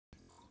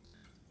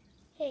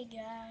Hey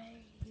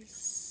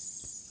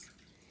guys,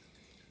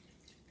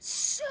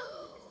 so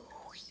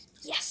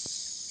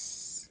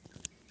yes,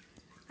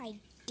 I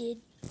did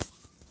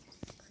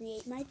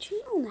create my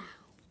channel now.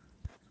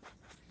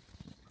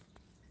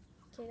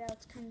 Okay, that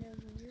was kind of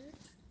weird,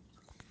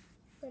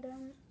 but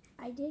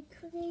I did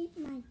create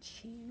my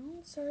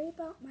channel. Sorry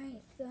about my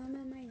thumb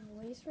and my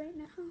voice right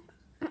now,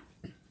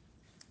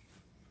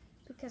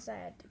 because I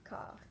had to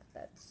cough.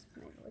 That's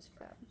my voice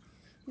problem.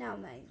 Now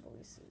my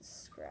voice is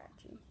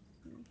scratchy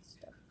and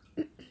stuff.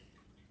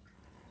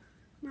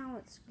 Now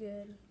it's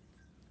good.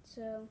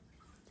 So,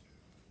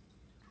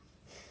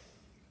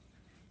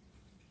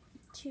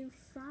 to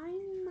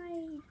find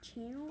my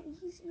channel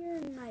easier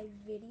in my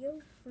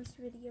first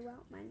video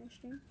out,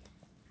 MinerStream,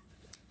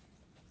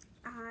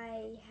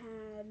 I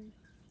had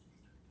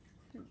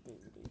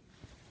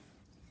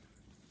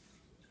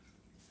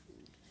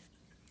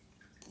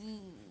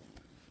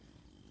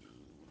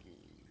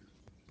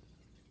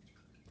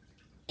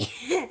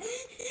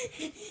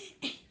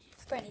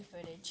funny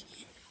footage,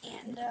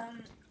 and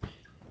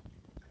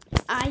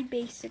I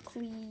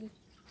basically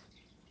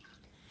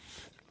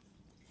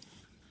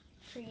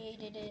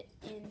created it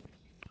in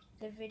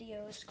the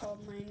video is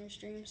called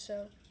MinerStream.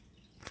 So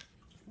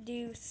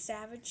do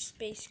Savage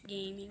Space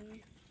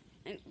Gaming,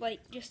 and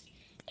just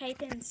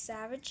type in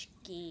Savage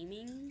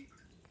Gaming,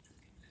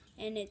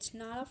 and it's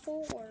not a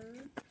full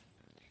word.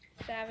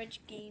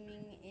 Savage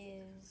Gaming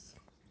is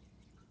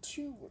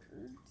 2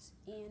 words,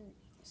 and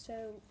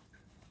so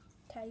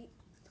type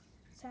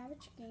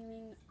Savage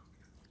Gaming,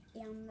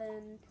 and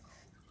then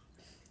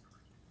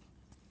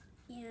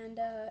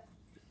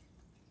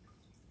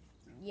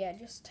yeah,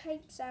 just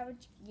type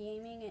Savage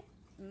Gaming at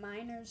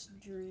Miner's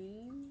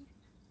Dream,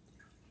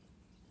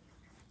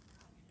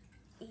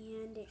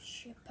 and it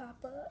should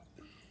pop up.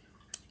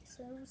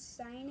 So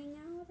signing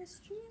out of this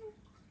channel.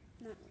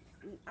 No,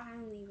 I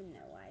don't even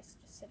know why I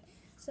just said.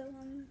 So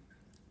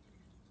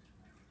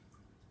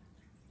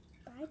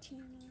bye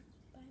channel,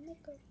 bye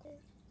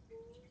Makoko,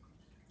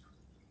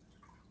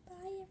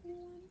 bye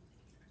everyone.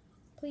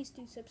 Please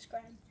do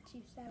subscribe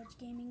to Savage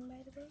Gaming,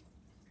 by the way.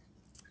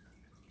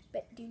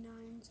 But do not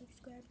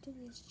unsubscribe to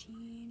this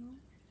channel.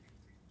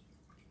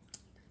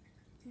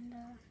 And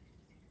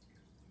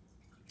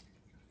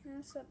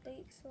this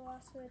updates the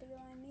last video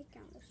I make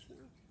on this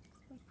channel.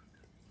 So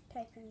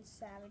type in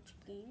Savage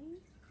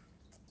Gaming,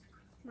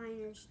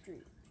 Miner's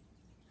Dream,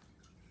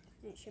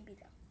 and it should be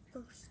the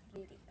first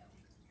video.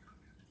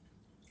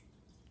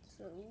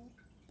 So,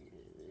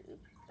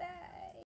 bye.